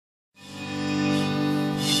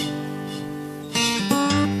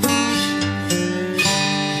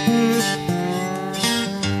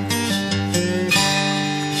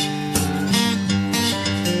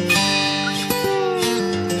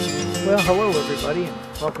everybody, and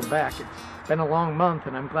welcome back. It's been a long month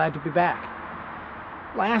and I'm glad to be back.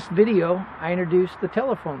 Last video I introduced the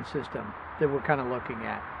telephone system that we're kind of looking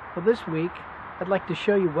at. Well, this week I'd like to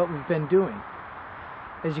show you what we've been doing.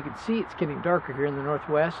 As you can see, it's getting darker here in the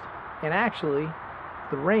northwest, and actually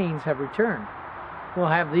the rains have returned. We'll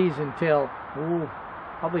have these until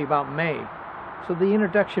probably about May, so the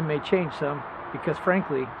introduction may change some because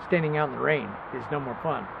frankly standing out in the rain is no more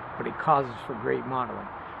fun, but it causes for great modeling.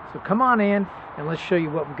 So come on in and let's show you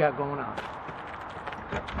what we've got going on.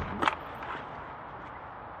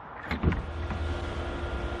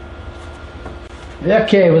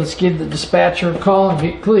 Okay, let's give the dispatcher a call and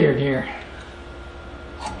get cleared here.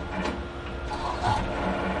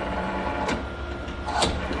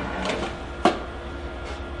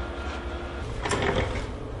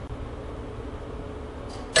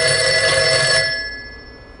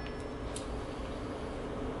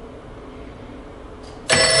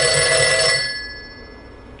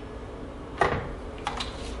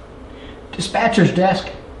 Dispatcher's desk.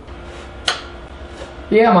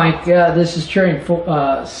 Yeah, Mike, this is train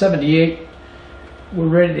 78. We're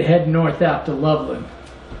ready to head north out to Loveland.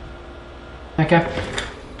 Okay.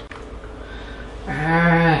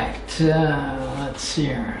 Alright, let's see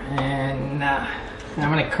here. And how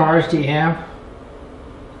many cars do you have?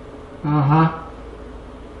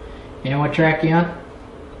 You know what track you on?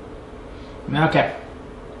 Okay.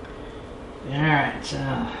 Alright,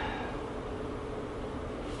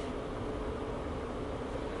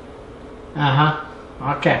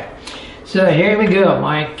 okay. So here we go,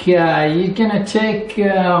 Mike. You're gonna take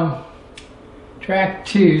track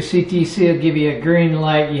 2. CTC will give you a green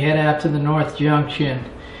light. You head out to the North Junction.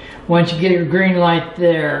 Once you get your green light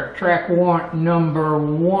there, track warrant number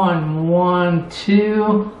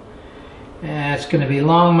 112. It's gonna be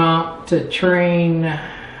Longmont to train.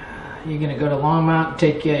 You're gonna go to Longmont and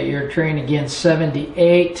take your train again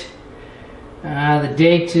 78. The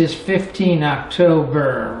date is 15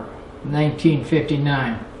 October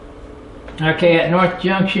 1959. Okay, at North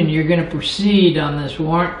Junction, you're going to proceed on this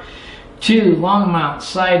warrant to Longmont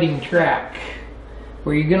siding track,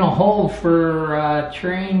 where you're going to hold for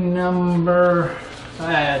train number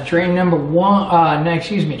 5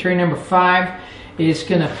 is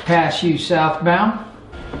going to pass you southbound.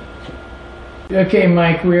 Okay,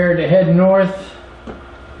 Mike, we're to head north.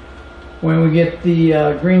 When we get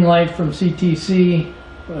the green light from CTC,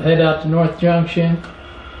 we'll head out to North Junction.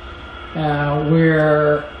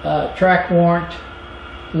 We're track warrant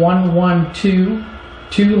 112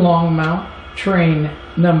 to Longmont, train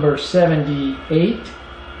number 78,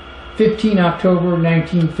 15 October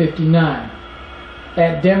 1959.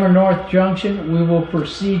 At Denver North Junction, we will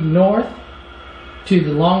proceed north to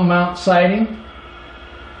the Longmont siding,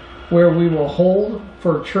 where we will hold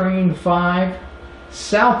for train 5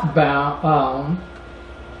 southbound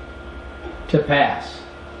to pass.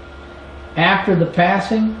 After the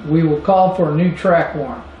passing, we will call for a new track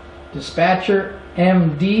warrant. Dispatcher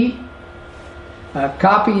MD.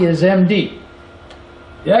 Copy is MD.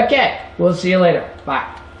 Okay, we'll see you later. Bye.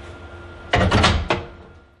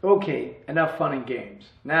 Okay, enough fun and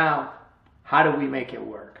games. Now, how do we make it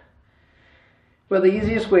work? Well, the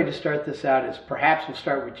easiest way to start this out is perhaps we'll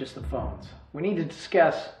start with just the phones. We need to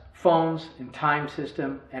discuss phones and time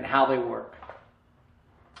system and how they work.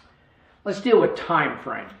 Let's deal with time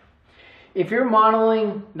frame. If you're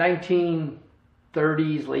modeling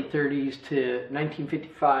 1930s, late 30s to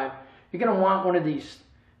 1955, you're going to want one of these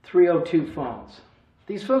 302 phones.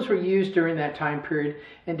 These phones were used during that time period,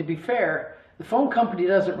 and to be fair, the phone company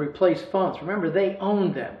doesn't replace phones. Remember, they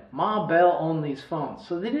owned them. Ma Bell owned these phones,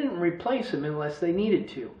 so they didn't replace them unless they needed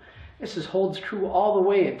to. This holds true all the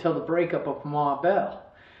way until the breakup of Ma Bell.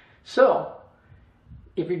 So,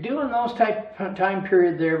 if you're doing those time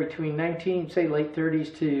period there between late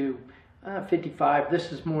 30s to 55,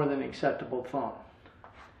 this is more than an acceptable phone.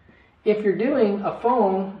 If you're doing a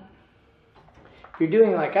phone, if you're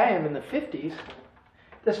doing like I am in the 50s,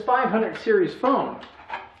 this 500 series phone,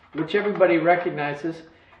 which everybody recognizes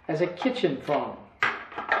as a kitchen phone.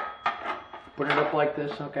 Put it up like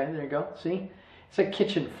this, okay, there you go, see? It's a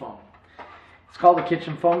kitchen phone. It's called a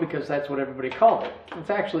kitchen phone because that's what everybody called it.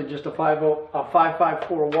 It's actually just a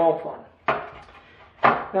 554 wall phone.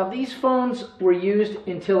 Now these phones were used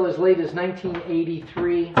until as late as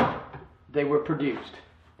 1983 they were produced.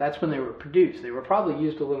 That's when they were produced. They were probably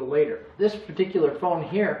used a little later. This particular phone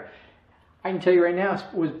here, I can tell you right now,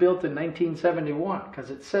 was built in 1971 because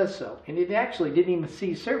it says so. And it actually didn't even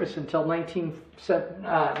see service until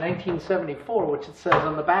 1974, which it says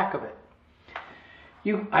on the back of it.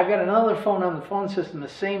 I've got another phone on the phone system, the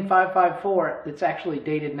same 554, that's actually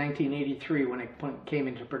dated 1983 when it came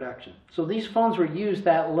into production. So these phones were used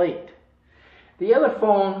that late. The other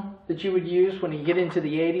phone that you would use when you get into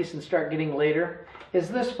the 80s and start getting later is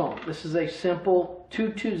this phone. This is a simple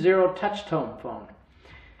 220 touch tone phone.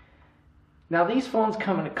 Now these phones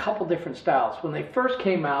come in a couple different styles. When they first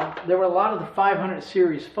came out, there were a lot of the 500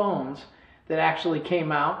 series phones that actually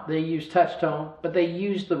came out. They used touch tone, but they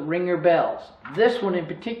used the ringer bells. This one in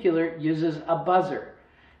particular uses a buzzer.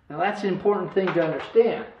 Now that's an important thing to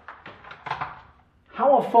understand.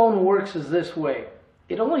 How a phone works is this way.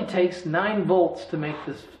 It only takes 9 volts to make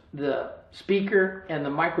the speaker and the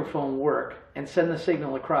microphone work and send the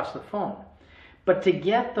signal across the phone. But to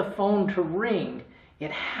get the phone to ring,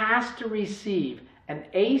 it has to receive an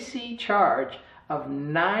AC charge of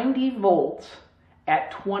 90 volts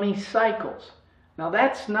at 20 cycles. Now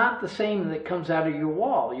that's not the same that comes out of your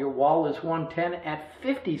wall. Your wall is 110 at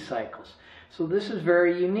 50 cycles. So this is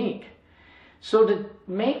very unique. So to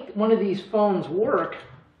make one of these phones work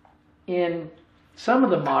in some of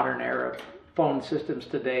the modern era phone systems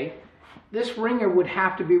today, this ringer would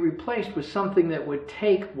have to be replaced with something that would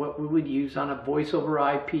take what we would use on a voice over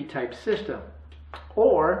IP type system.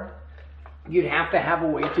 Or you'd have to have a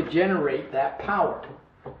way to generate that power.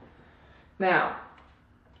 Now,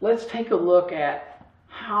 let's take a look at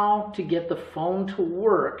how to get the phone to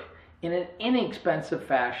work in an inexpensive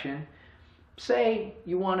fashion. Say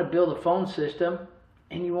you want to build a phone system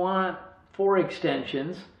and you want 4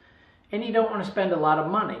 extensions and you don't want to spend a lot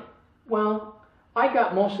of money. Well, I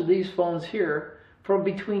got most of these phones here for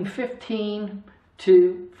between $15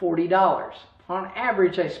 to $40. On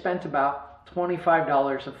average, I spent about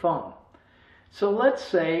 $25 a phone. So let's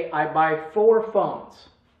say I buy 4 phones.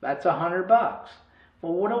 That's $100.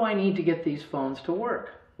 Well, what do I need to get these phones to work?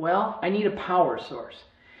 Well, I need a power source.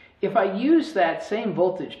 If I use that same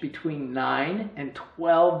voltage between 9 and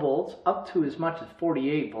 12 volts, up to as much as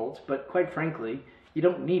 48 volts, but quite frankly, you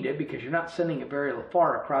don't need it because you're not sending it very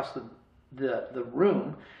far across the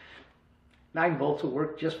room, 9 volts will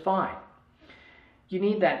work just fine. You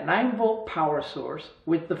need that 9 volt power source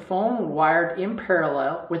with the phone wired in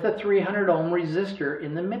parallel with a 300 ohm resistor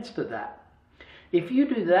in the midst of that. If you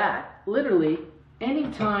do that, literally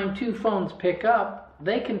anytime 2 phones pick up,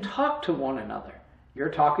 they can talk to one another. You're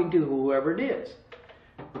talking to whoever it is.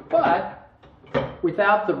 But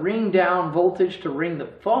without the ring down voltage to ring the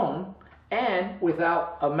phone, and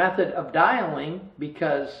without a method of dialing,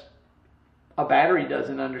 because a battery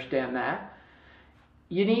doesn't understand that,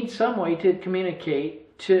 you need some way to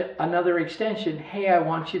communicate to another extension, hey, I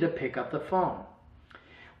want you to pick up the phone.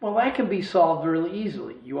 Well, that can be solved really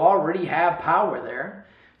easily. You already have power there.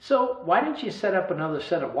 So why don't you set up another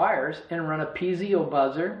set of wires and run a piezo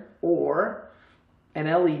buzzer or an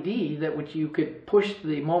LED that which you could push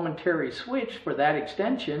the momentary switch for that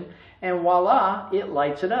extension, and voila, it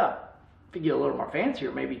lights it up. If you get a little more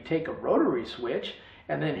fancier, maybe take a rotary switch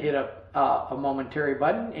and then hit a momentary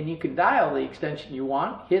button, and you can dial the extension you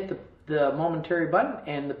want, hit the momentary button,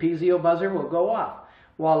 and the piezo buzzer will go off.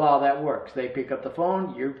 Voila, that works. They pick up the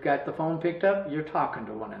phone, you've got the phone picked up, you're talking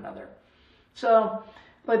to one another. So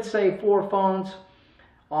let's say 4 phones,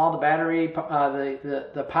 all the battery,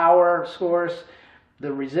 the power source, the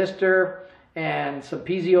resistor, and some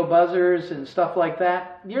piezo buzzers and stuff like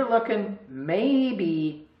that. You're looking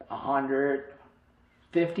maybe $150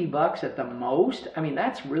 at the most. I mean,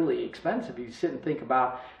 that's really expensive. You sit and think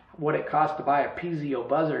about what it costs to buy a piezo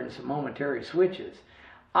buzzer and some momentary switches.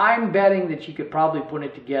 I'm betting that you could probably put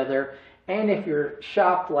it together, and if you're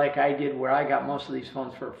shopped like I did where I got most of these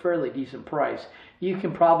phones for a fairly decent price, you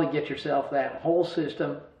can probably get yourself that whole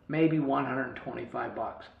system, maybe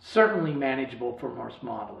 $125. Certainly manageable for most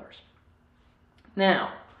modelers.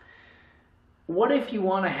 Now, what if you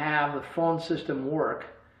want to have the phone system work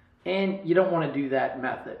and you don't want to do that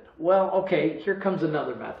method? Well, okay, here comes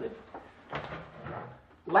another method.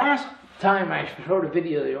 Last time I showed a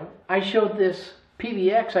video, I showed this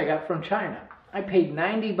PBX I got from China. I paid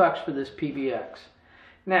 $90 for this PBX.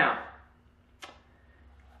 Now,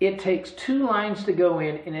 it takes 2 lines to go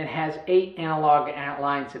in, and it has 8 analog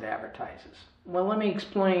lines it advertises. Well, let me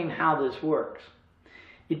explain how this works.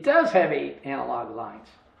 It does have 8 analog lines.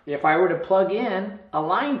 If I were to plug in a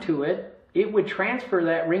line to it, it would transfer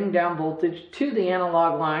that ring down voltage to the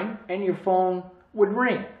analog line, and your phone would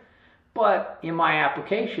ring. But in my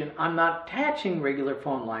application, I'm not attaching regular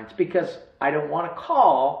phone lines because I don't want to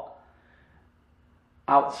call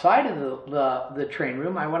outside of the train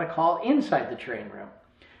room. I want to call inside the train room.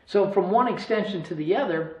 So from one extension to the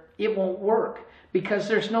other, it won't work because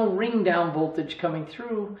there's no ring down voltage coming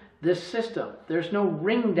through this system. There's no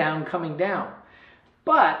ring down coming down.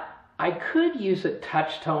 But I could use a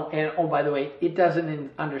touch tone, and oh, by the way, it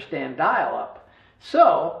doesn't understand dial-up.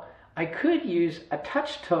 So I could use a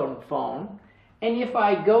touch tone phone, and if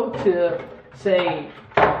I go to, say,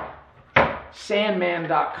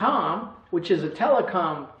 Sandman.com, which is a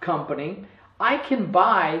telecom company, I can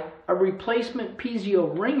buy a replacement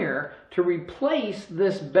piezo ringer to replace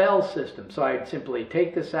this bell system. So I'd simply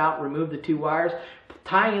take this out, remove the 2 wires,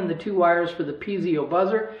 tie in the 2 wires for the piezo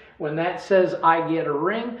buzzer. When that says I get a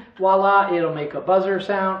ring, voila, it'll make a buzzer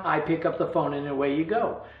sound. I pick up the phone and away you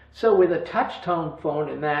go. So with a touch tone phone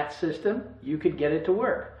in that system, you could get it to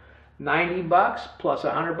work. 90 bucks plus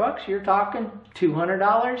 100 bucks, you're talking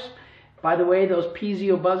 $200. By the way, those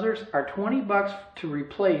piezo buzzers are 20 bucks to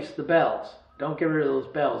replace the bells. Don't get rid of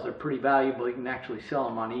those bells. They're pretty valuable. You can actually sell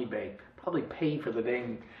them on eBay. Probably pay for the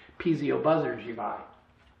dang piezo buzzers you buy.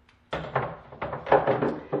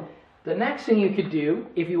 The next thing you could do,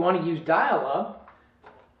 if you want to use dial-up,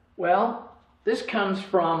 well, this comes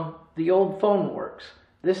from the old PhoneWorks.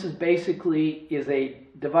 This is basically a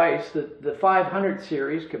device that the 500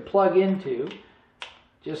 series could plug into,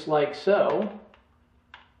 just like so.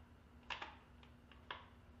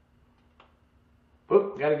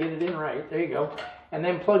 Oop, got to get it in right. There you go. And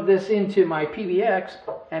then plug this into my PBX.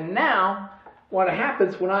 And now, what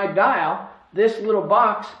happens when I dial, this little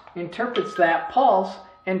box interprets that pulse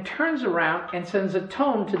and turns around and sends a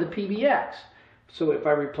tone to the PBX. So if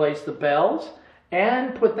I replace the bells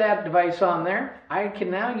and put that device on there, I can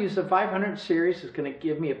now use the 500 series. It's going to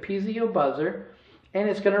give me a piezo buzzer, and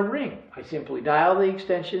it's going to ring. I simply dial the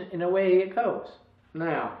extension, and away it goes.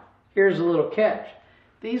 Now, here's a little catch.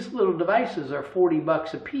 These little devices are 40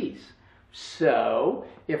 bucks a piece. So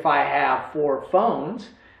if I have 4 phones,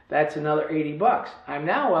 that's another 80 bucks. I'm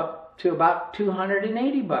now up to about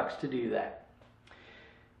 280 bucks to do that.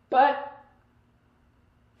 But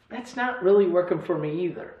that's not really working for me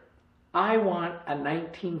either. I want a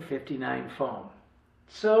 1959 phone.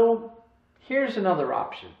 So here's another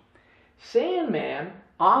option. Sandman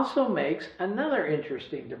also makes another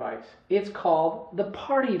interesting device. It's called the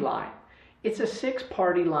Party Line. It's a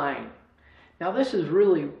 6-party line. Now this is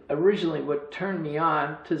really originally what turned me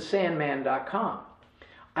on to Sandman.com.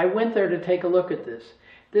 I went there to take a look at this.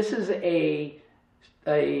 This is a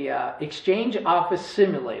exchange office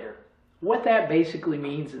simulator. What that basically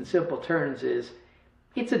means in simple terms is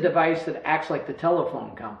it's a device that acts like the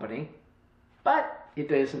telephone company, but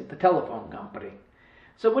it isn't the telephone company.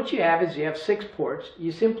 So what you have is you have 6 ports.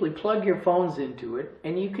 You simply plug your phones into it,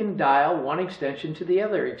 and you can dial one extension to the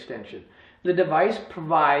other extension. The device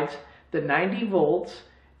provides the 90 volts,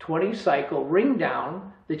 20 cycle ring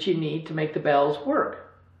down that you need to make the bells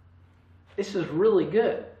work. This is really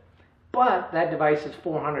good, but that device is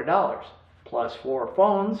 $400 plus 4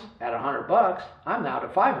 phones at 100 bucks. I'm now to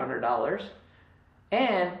 $500,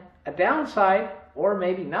 and a downside, or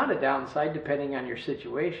maybe not a downside depending on your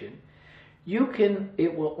situation,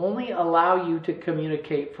 it will only allow you to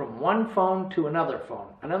communicate from one phone to another phone.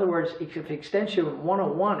 In other words, if extension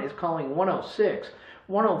 101 is calling 106,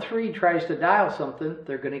 103 tries to dial something,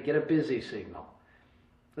 they're going to get a busy signal.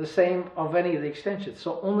 The same of any of the extensions.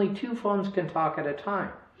 So only 2 phones can talk at a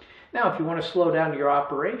time. Now, if you want to slow down your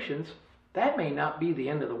operations, that may not be the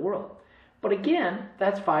end of the world. But again,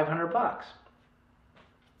 that's 500 bucks.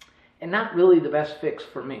 And not really the best fix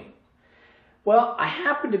for me. Well, I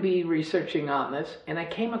happened to be researching on this, and I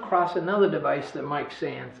came across another device that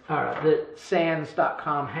that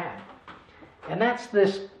Sands.com had. And that's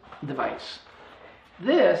this device.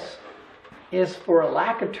 This is, for a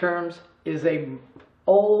lack of terms, is a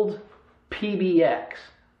old PBX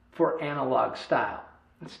for analog style.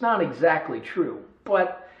 It's not exactly true,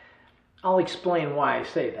 but I'll explain why I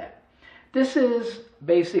say that. This is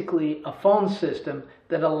basically a phone system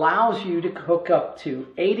that allows you to hook up to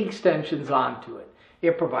 8 extensions onto it.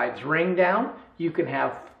 It provides ring down. You can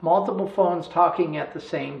have multiple phones talking at the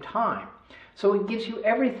same time. So it gives you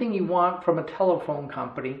everything you want from a telephone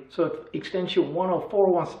company. So if extension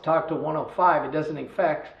 104 wants to talk to 105, it doesn't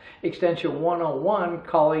affect extension 101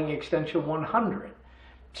 calling extension 100.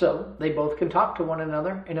 So they both can talk to one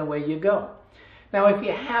another, and away you go. Now if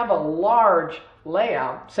you have a large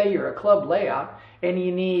layout, say you're a club layout, and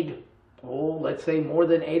you need, let's say more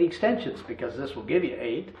than 8 extensions, because this will give you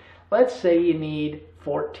 8. Let's say you need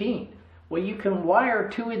 14. Well, you can wire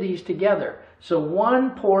 2 of these together. So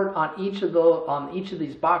one port on each of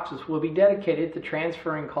these boxes will be dedicated to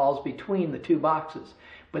transferring calls between the 2 boxes.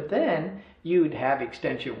 But then you'd have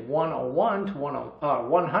extension 101 to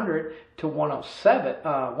 100 to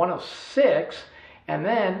 106, and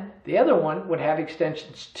then the other one would have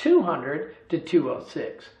extensions 200 to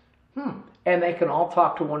 206. And they can all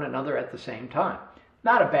talk to one another at the same time.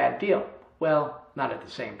 Not a bad deal. Well, not at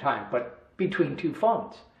the same time, but between two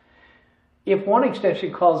phones. If one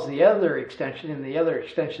extension calls the other extension and the other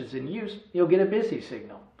extension is in use, you'll get a busy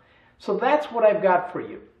signal. So that's what I've got for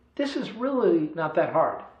you. This is really not that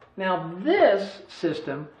hard. Now this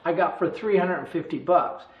system I got for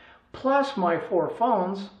 $350, plus my 4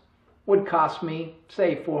 phones would cost me,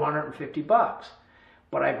 say, $450.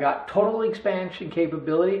 But I've got total expansion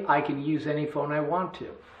capability. I can use any phone I want to.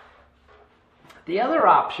 The other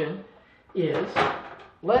option is,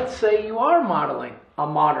 let's say you are modeling a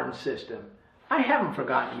modern system. I haven't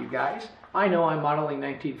forgotten you guys. I know I'm modeling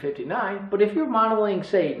 1959, but if you're modeling,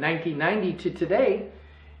 say, 1990 to today,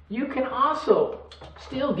 you can also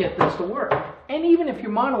still get this to work. And even if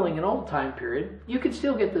you're modeling an old time period, you can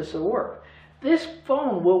still get this to work. This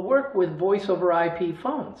phone will work with voice over IP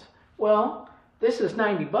phones. Well, this is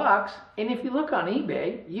 $90, and if you look on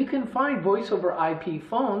eBay, you can find voice over IP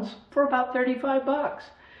phones for about $35.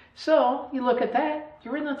 So you look at that,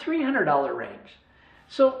 you're in the $300 range.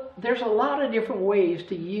 So there's a lot of different ways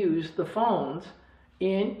to use the phones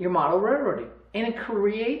in your model railroading and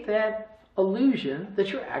create that illusion that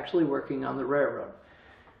you're actually working on the railroad.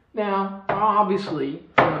 Now, obviously,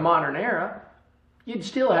 in the modern era, you'd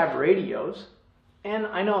still have radios. And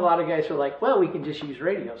I know a lot of guys are like, well, we can just use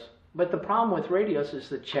radios. But the problem with radios is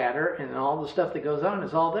the chatter and all the stuff that goes on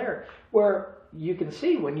is all there. Where you can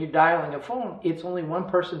see when you're dialing a phone, it's only one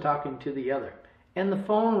person talking to the other. And the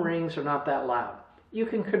phone rings are not that loud. You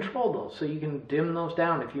can control those, so you can dim those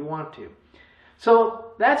down if you want to.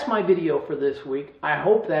 So that's my video for this week. I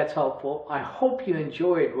hope that's helpful. I hope you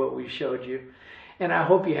enjoyed what we showed you. And I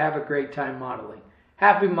hope you have a great time modeling.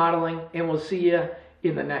 Happy modeling, and we'll see you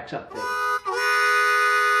in the next update.